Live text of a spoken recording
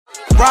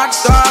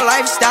rockstar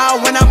lifestyle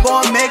when I'm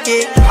gonna make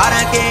it. I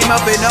done came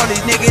up and all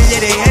these niggas,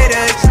 yeah, they hate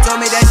us. She told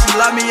me that she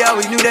loved me,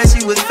 always knew that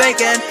she was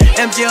faking.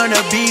 MG on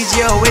the beach,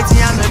 yo, wait till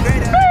I'm the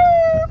greatest.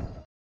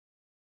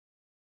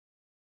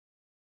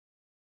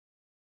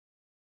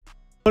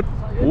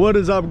 What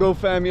is up, Go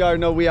fam? You already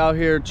know we out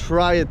here.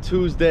 Try It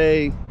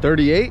Tuesday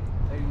 38?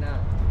 39.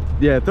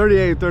 Yeah,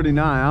 38,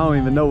 39. I don't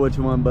even know which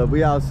one, but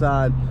we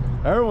outside.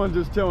 Everyone's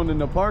just chilling in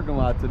the parking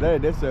lot today.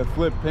 They said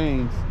flip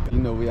pains. You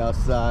know we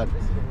outside.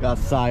 Got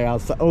Sai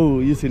outside. Oh,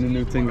 you see the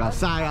new thing. Got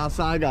Sai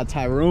outside. Got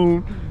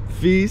Tyrone,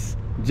 Feast,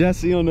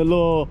 Jesse on the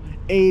little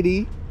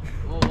 80.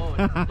 No,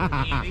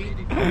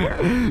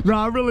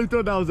 I really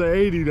thought that was an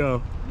 80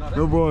 though.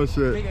 No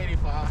bullshit. Big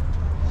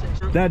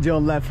 85. That Joe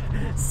left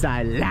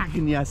side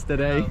lacking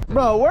yesterday.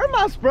 Bro, where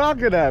my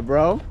sprocket at,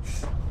 bro?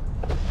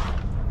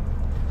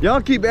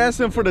 Y'all keep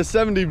asking for the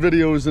 70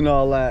 videos and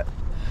all that.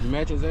 You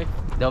matches, eh?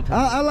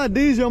 I let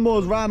these young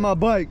boys ride my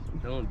bike.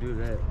 Don't do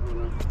that.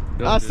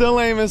 I still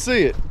ain't even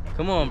see it.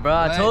 Come on, bro.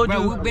 I told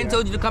you. We've been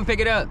told you to come pick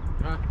it up.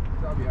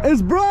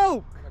 It's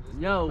broke.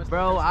 Yo,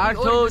 bro, I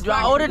told you.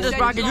 I ordered the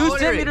sprocket. You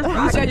sent me the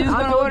sprocket. You said you was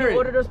gonna order it.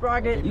 Order the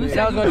sprocket. You said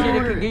I was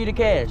gonna give you the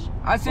cash.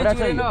 I sent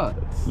you enough.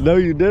 No,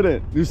 you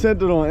didn't. You sent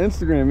it on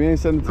Instagram. You ain't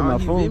sent it to my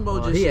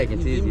phone. He acting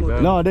teasy,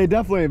 bro. No, they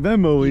definitely ain't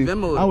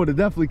Venmo. I would have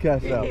definitely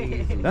cashed out.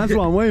 That's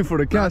why I'm waiting for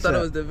the cash out. I thought it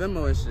was the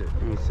Venmo and shit.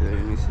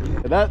 Let me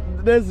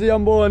see. This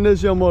young boy and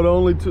this young boy, the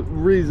only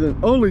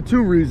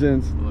two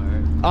reasons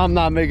I'm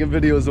not making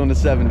videos on the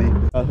 70.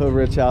 Hood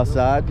Rich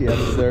outside, yes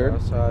sir.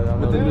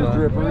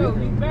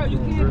 Bro, you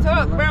can't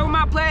talk, bro. Where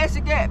my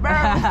plastic at, bro?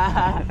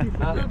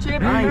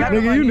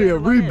 Nigga, you need a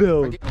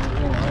rebuild.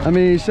 I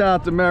mean,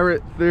 shout out to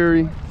Merit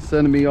Theory,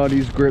 sending me all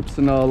these grips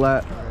and all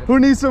that. Who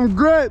needs some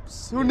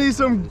grips? Who needs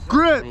some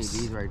grips?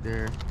 These right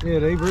there. Yeah,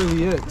 they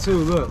really it too.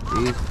 Look.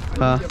 These.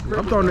 Huh?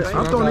 I'm throwing these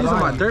on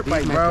my dirt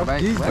bike, bro.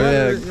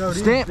 Yeah.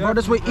 Stamp, bro.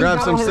 This way.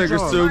 Grab some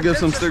stickers too. Give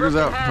some stickers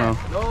out. Huh?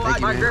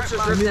 My grips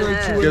are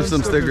ripped. Give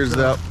some stickers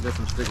out.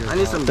 I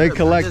need some. They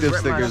collective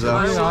stickers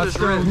out. I'll just.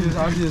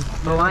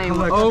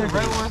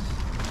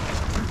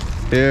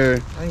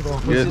 Here.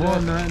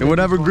 And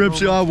whatever grips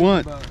y'all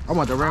want. I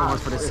want the red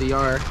ones for the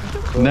CR.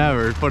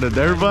 Never. For the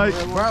dirt bike?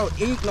 Bro,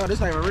 no, this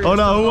ain't real. Oh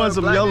no, who wants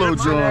some yellow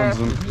drums?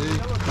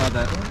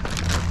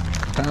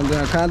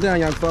 Calm down,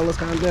 young fellas,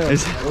 calm down. OG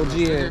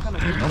is.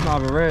 That's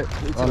not even red.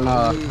 Oh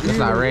no, it's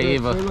not red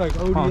either. Like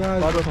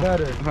ODI's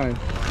better.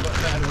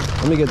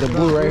 Let me get the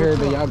blue right here,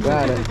 then y'all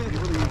got it.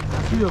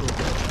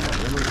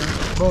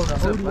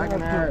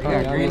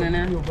 Got green in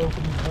there?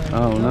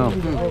 Oh no.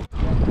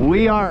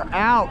 We are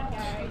out.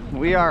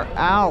 We are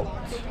out.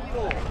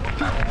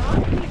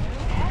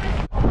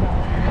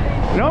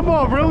 Young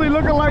boy really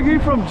looking like he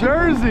from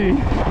Jersey.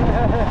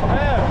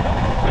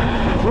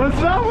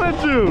 What's up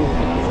with you?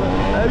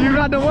 You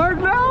got to work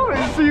now?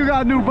 I see you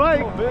got a new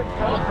bike.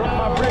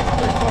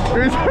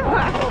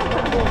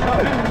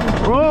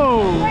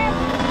 Whoa.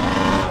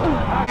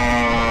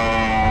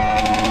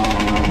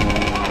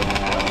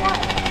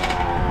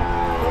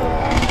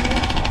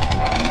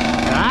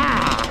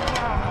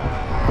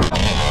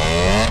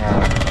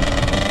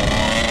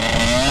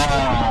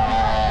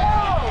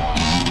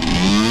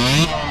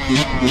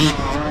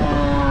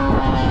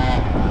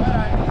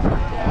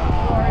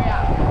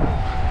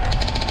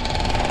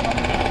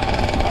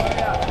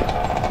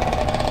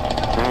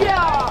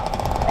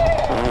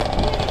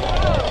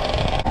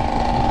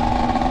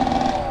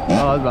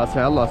 I was about to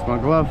say, I lost my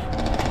glove.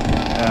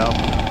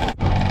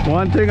 Yeah.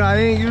 One thing I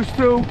ain't used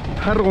to,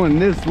 pedaling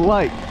this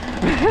light.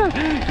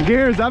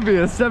 Gears, I'd be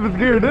in 7th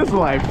gear, this is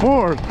like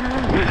 4th.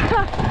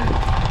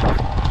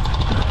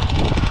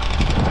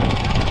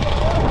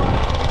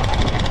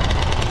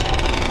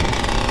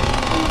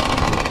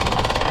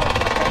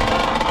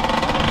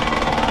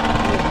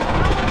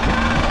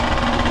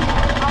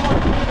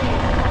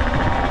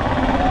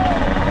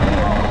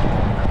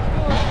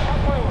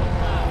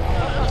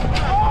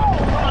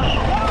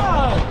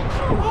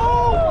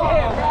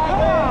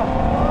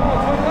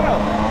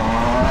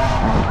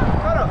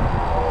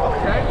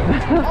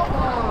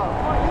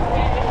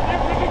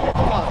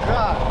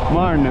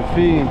 Martin the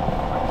Fiend.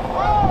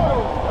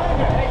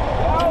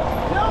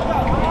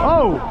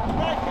 Oh!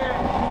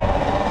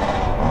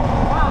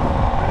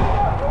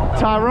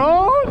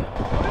 Tyrone?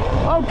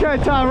 Okay,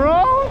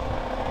 Tyrone.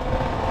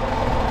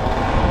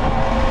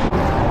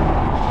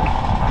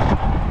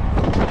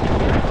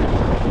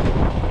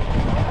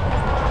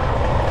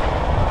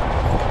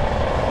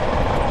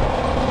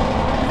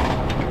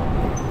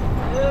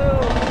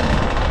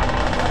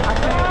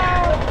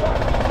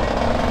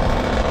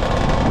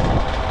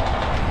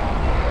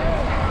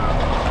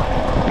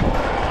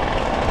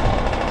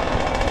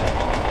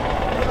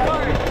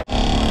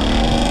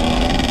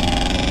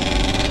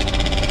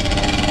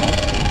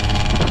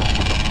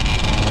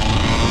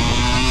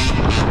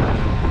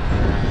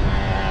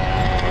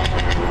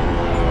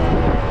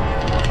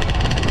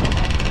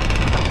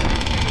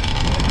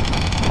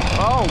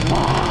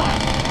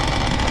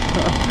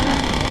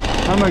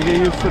 I'm gonna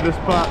get used to this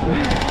spot.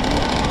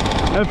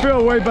 It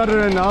feels way better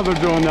than the other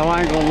joint though,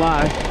 I ain't gonna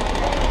lie.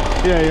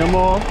 Yeah, I'm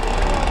all.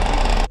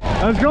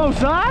 Let's go,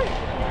 Si.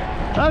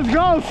 Let's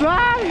go, Si.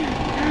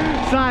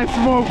 Si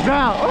smoked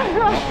out.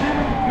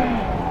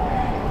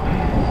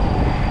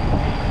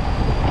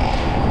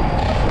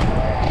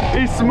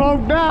 He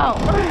smoked out.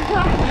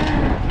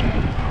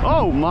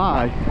 Oh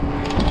my.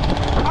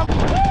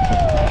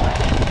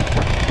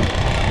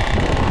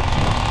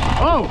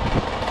 Oh.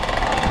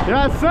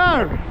 Yes,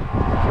 sir.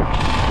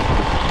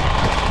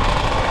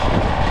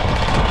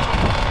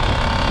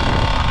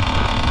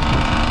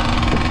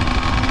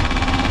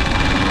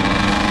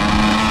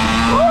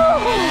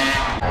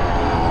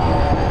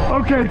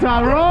 Okay,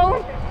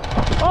 Tyrone.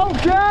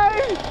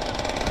 Okay.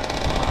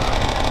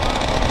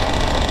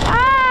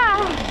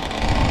 Ah!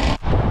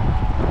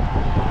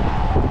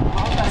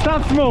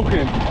 Stop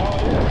smoking.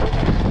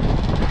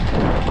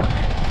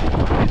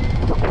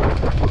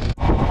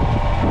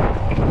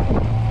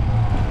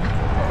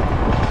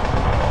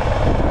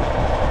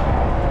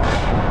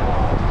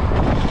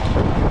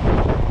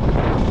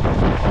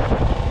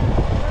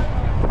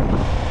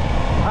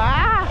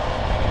 Ah!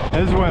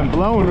 This went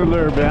blowing a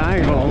little bit. I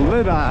ain't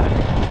gonna lie.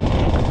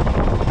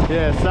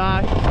 Yeah, Si.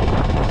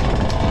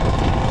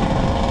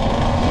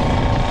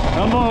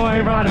 I'm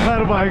ain't riding a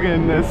pedal bike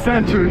in a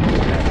century.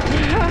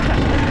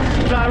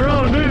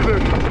 Tyrone neither.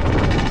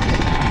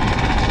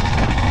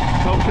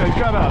 Okay,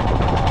 cut up.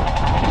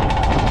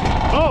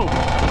 Oh!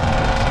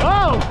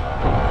 Oh!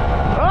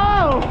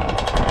 Oh!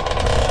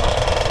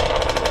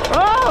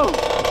 Oh!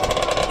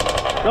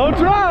 Don't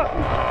drop!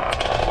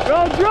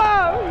 Don't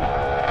drop!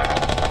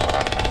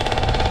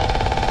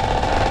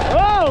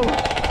 Oh!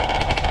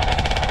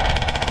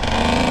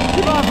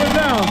 Keep my foot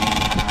down!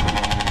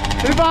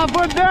 Keep my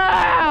foot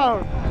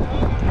down!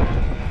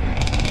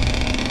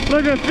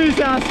 Look at feet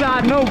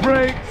outside, no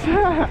brakes.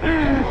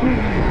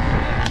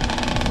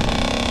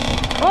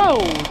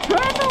 Oh,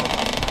 Trevor!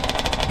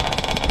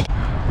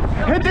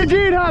 Hit the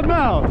G-dot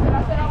now!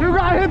 You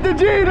gotta hit the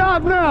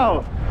G-dot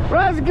now!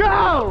 Let's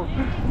go!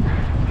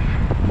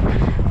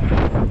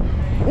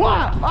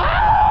 What?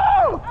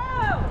 Oh!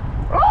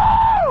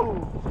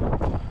 Oh!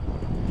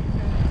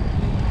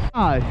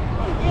 My.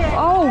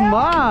 Oh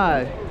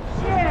my!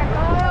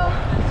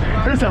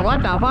 He said,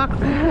 what the fuck?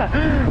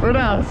 What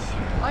else?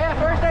 Oh yeah,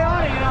 first day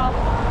on it, you know.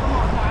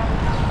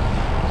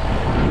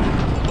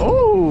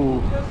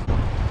 Oh!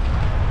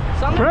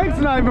 Brakes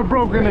not even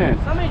broken in.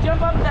 Somebody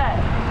jump up that.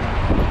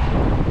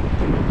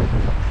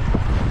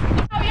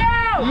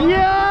 Yo!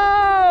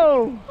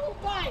 Yo!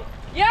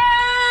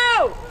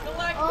 Yo!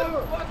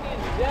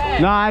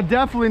 Nah, I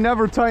definitely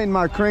never tighten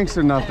my cranks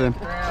or nothing.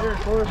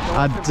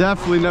 I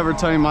definitely never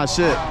tighten my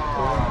shit.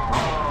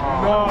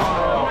 No.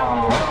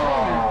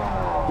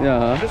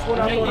 Yeah. This one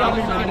I thought I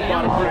needed a new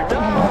bottom brick.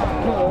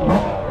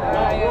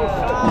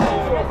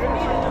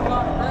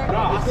 No,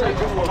 I said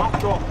this one I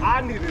thought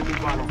I needed a new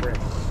bottom brick.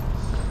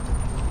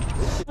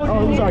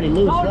 Oh, he's already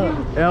loose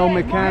up. L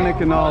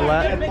mechanic and all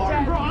that.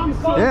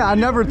 Yeah, I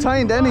never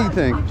tightened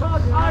anything.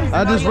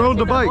 I just rode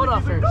the bike. Yo,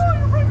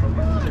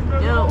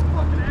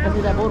 let's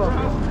do that boat off.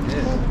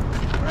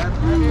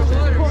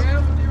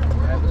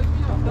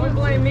 Don't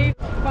blame me.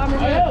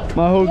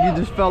 My hoagie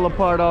just fell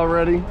apart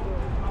already.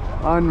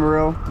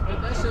 Unreal.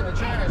 That shit in the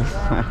trash,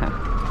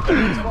 bro.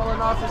 It's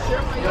falling off the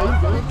ship.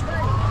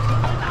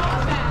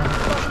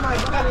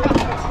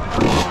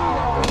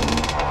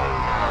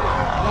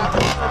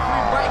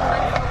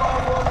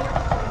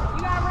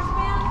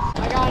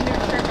 I got a new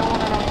trick I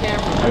want on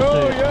camera. Yo.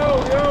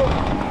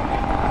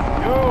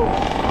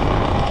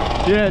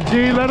 Yeah, G,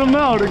 let them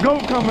know. The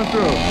goat coming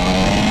through.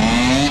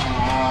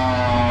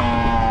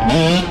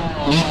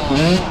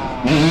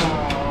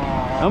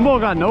 That boy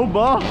got no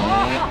ball.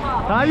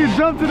 How you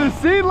jump to the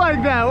seat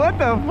like that? What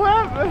the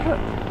flip?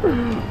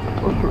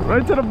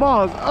 Right to the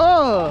balls.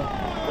 Oh!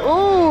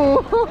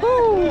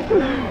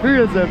 He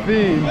is a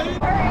fiend.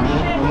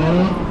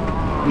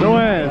 No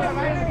hands.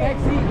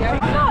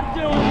 I'm not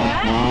doing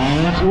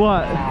that.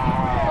 What?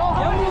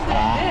 Don't move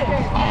that dick.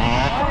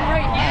 From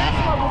right here.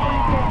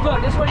 Look,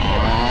 this way you get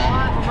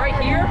from right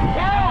here. I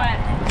went.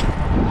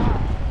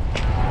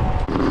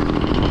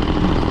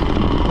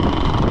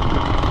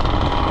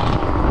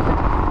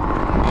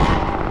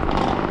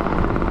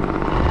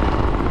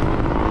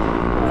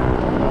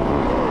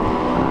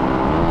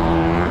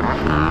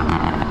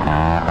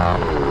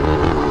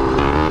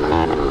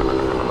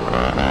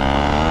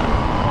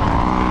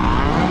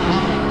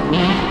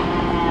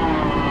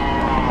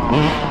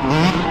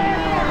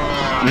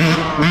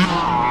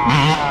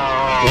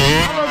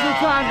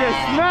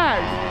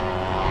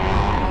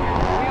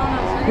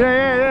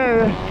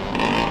 Yeah.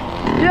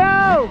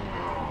 Yo!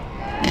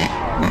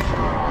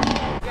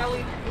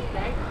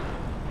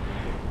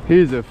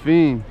 He's a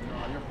fiend.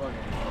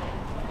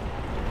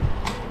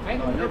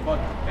 You're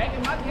bugging.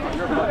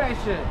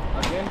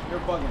 Again, you're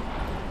bugging.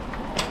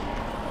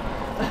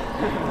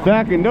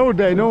 Back in no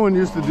day, no one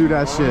used to do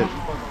that shit.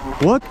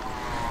 What?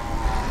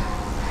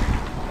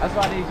 That's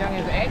why these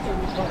youngins actually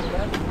was fucking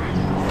up.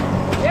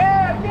 Yeah!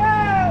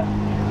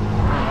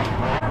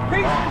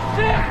 Piece of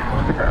shit!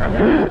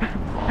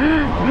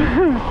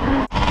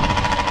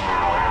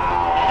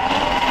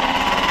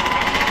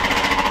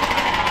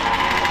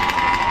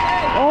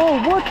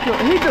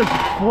 He just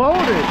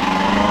floated.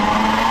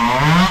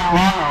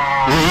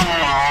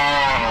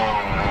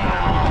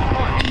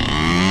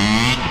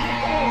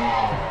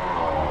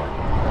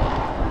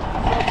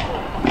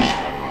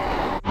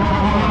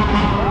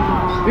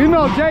 You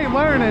know Jay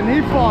learning,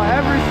 he fought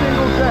every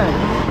single day.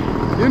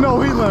 You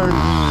know he learned.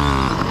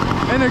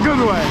 In a good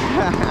way.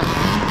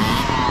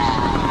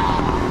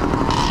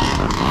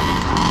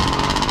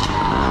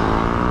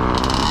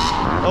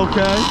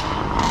 Okay.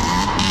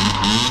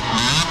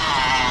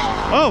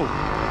 Oh!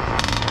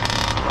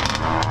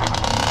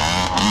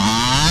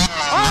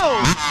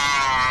 Oh!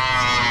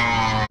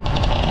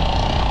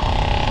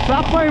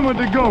 Stop playing with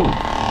the goat.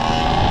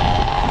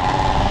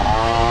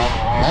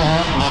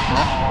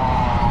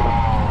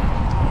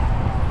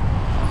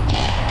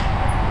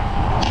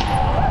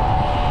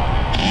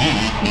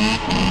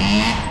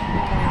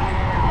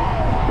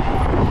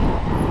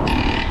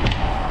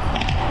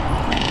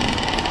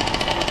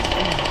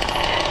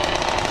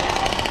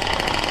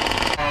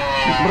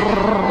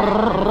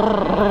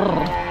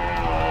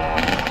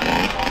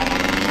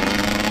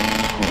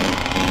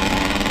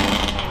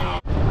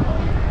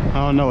 I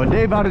don't know what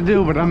they about to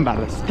do, but I'm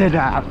about to sit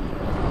out.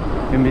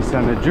 Give me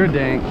some of your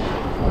drink.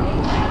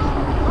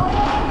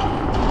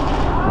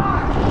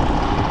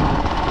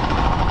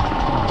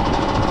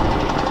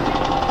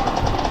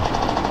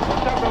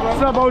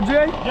 What's up,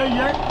 OJ?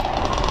 Yeah.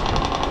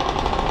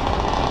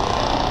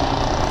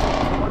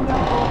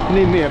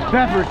 Need me a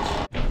beverage.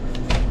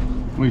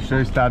 We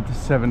should stop to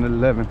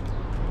 7-Eleven.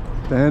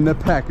 Then the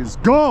pack is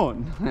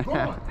gone.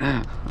 Going.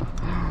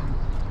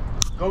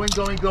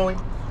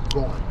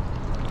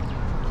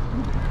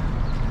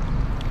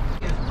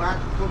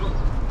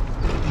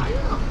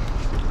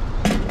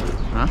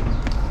 Huh?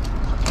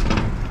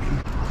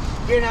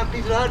 Getting out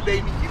Pizza Hut,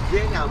 baby. You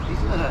getting out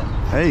Pizza Hut.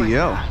 Hey,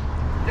 yo.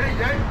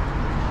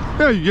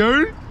 Hey,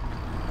 yo.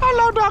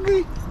 Hello,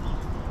 doggy.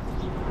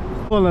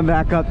 Pulling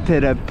back up to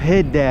the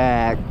pit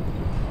deck.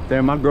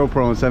 Damn, my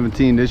GoPro on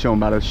 17. This show I'm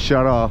about to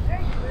shut off.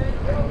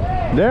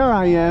 There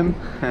I am.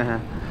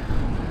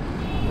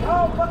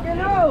 Oh, fucking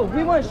no.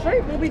 We went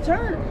straight, but we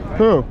turned.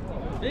 Who?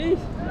 Jeez.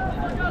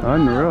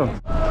 Unreal.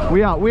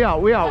 We out.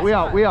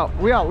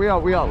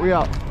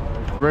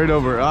 Right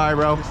over. All right,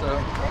 bro.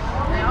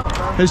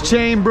 His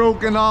chain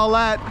broke and all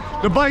that.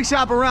 The bike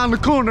shop around the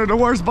corner, the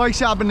worst bike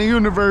shop in the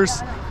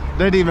universe.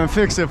 They'd even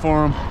fix it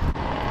for him.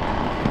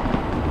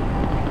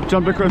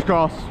 Jump the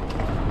crisscross.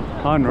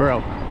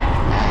 Unreal.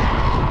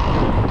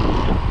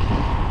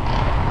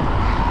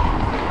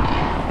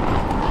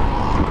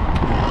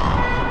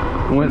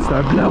 Wind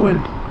start blowing.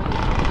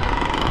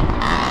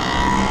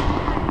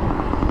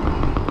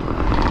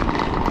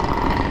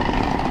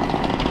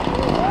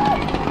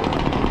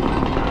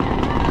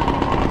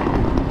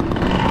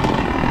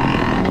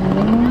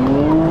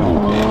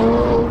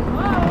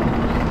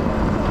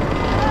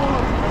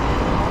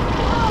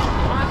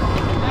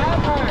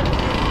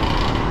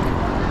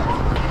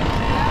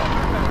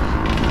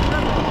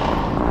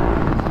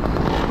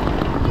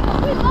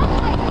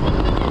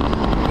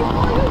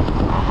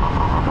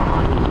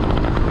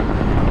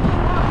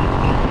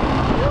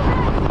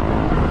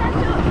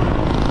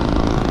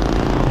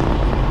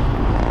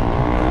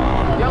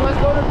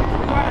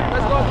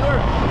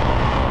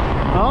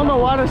 I don't know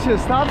why this shit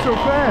stops so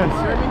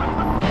fast.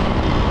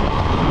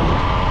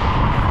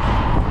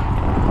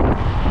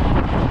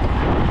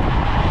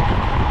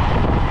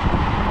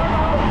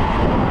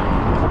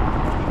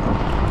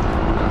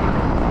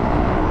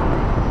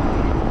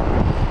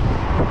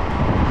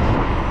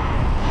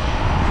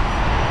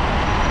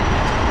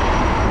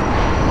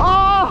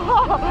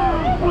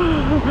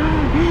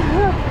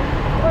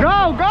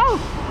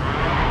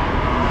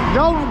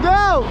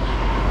 Go!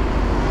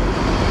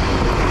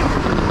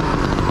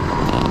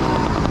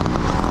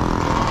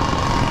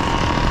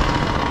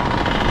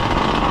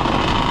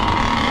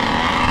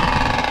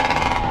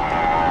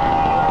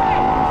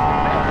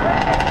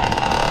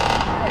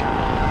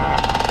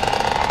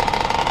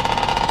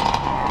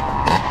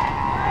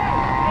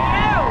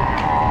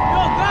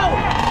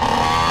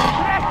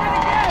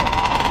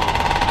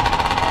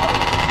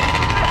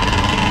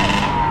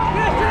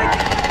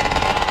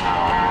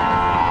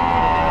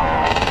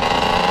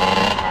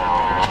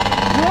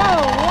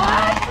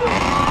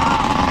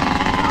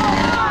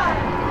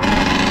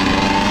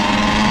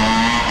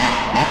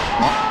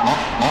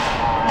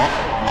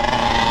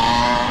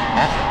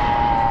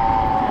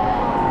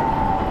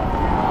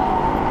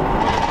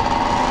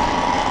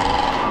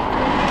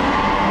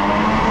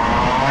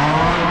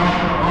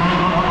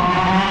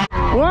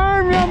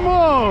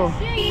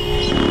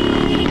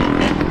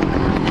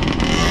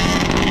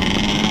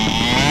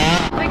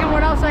 Thinking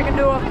what else I can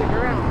do off the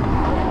ground.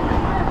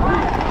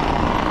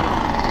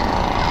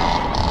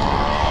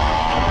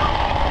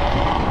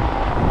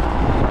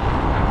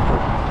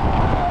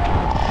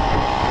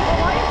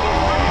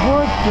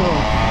 What the?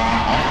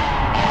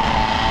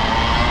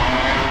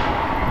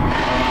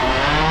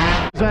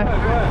 A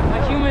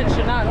human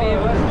should not be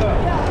able to.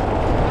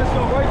 Let's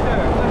go right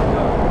there. Let's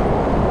go.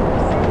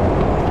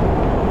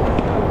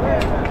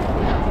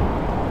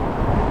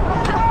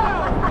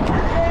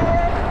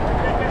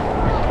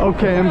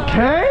 Okay, MK?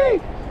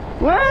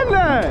 Land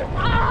that!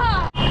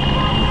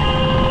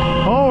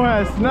 Oh,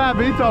 has snap.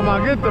 He talking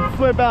about get the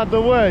flip out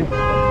the way.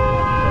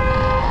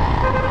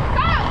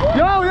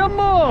 Yo, your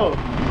move!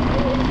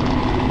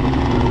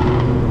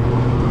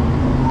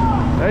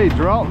 Hey,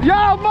 drop.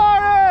 Yo,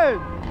 Martin!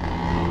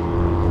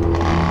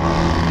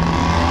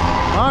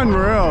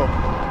 Unreal.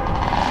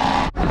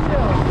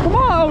 Come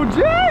on,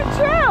 OJ,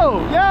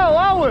 chill. Yo,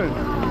 Owen.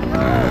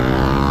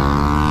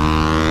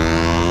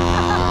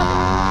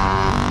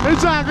 He's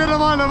trying to get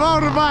him on the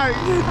motorbike.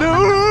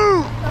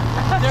 Dude.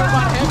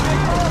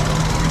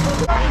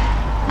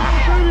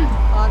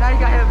 Oh, now you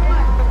got him.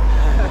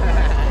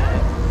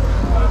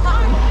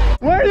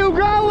 Where you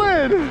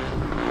going?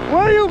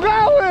 Where you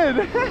going?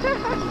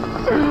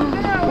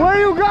 Where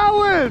you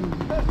going?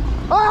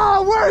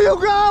 Oh, where you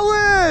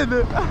going?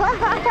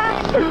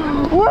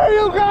 Where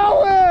you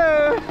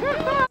going?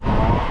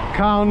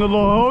 Count the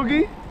little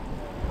hoagie?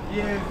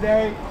 Yes,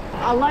 Zay.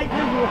 I like this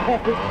one. I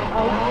like this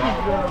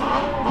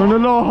one. From the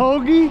little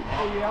hoagie? Oh,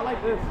 yeah, I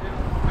like this.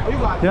 Oh, you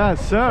got it.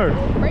 Yes, sir.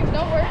 Brakes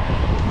don't work.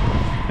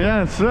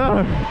 Yes,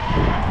 sir.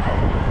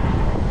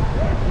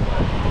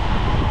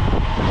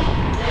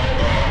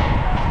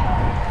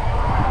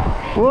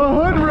 Where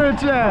Hood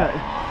Rich at?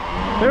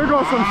 Here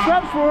goes some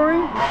steps for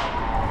him.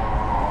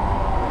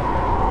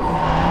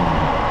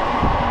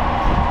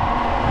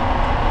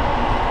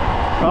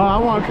 I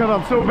want to cut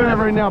up so bad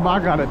right now, but I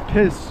gotta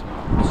piss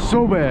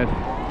so bad.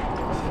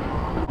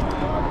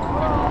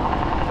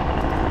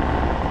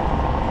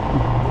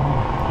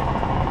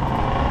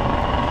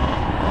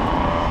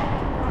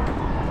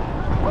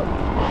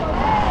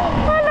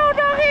 Hello,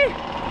 doggy.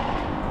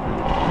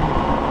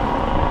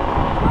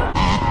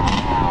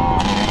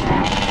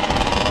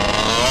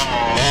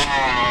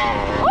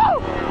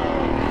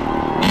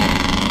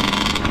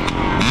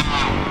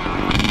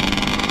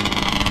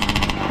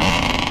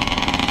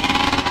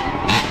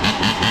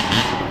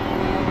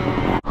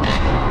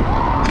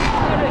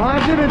 I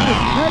didn't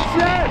just catch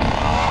that.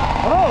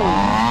 Oh,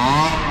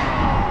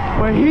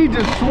 but he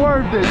just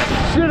swerved the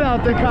shit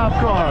out the cop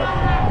car.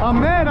 I'm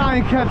mad I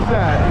ain't catch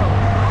that.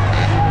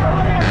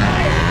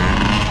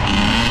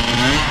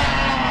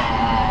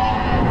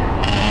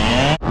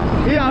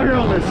 He out here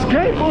on the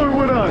skateboard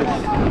with us.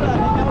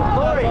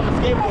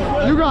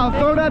 You gotta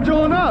throw that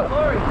joint up.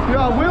 You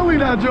gotta wheelie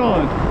that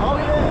joint.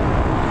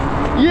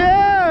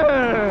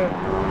 Yeah,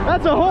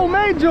 that's a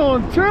homemade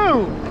joint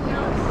too.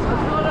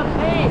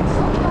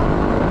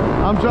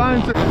 I'm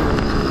trying to.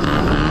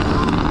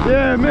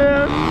 Yeah,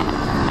 man.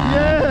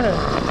 Yeah.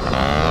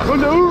 On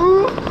the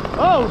ooh.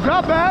 Oh,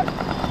 drop back.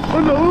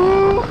 On the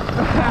ooh.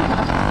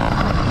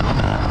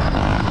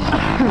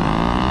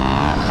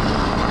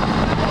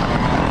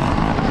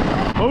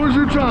 What was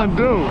you trying to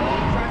do?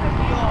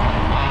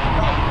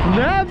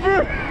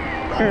 Never.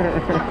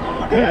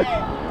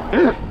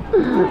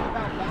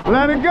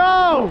 Let it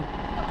go.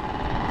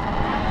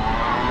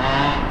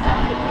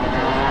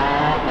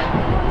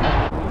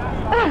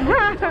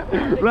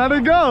 Let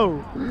it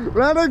go!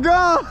 Let it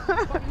go!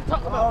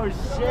 Oh,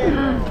 shit.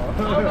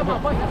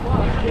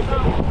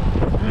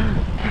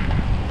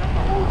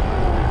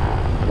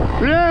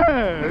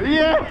 Yeah!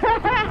 Yeah!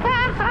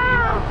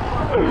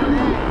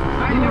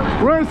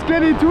 Where's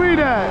Skinny Tweet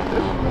at?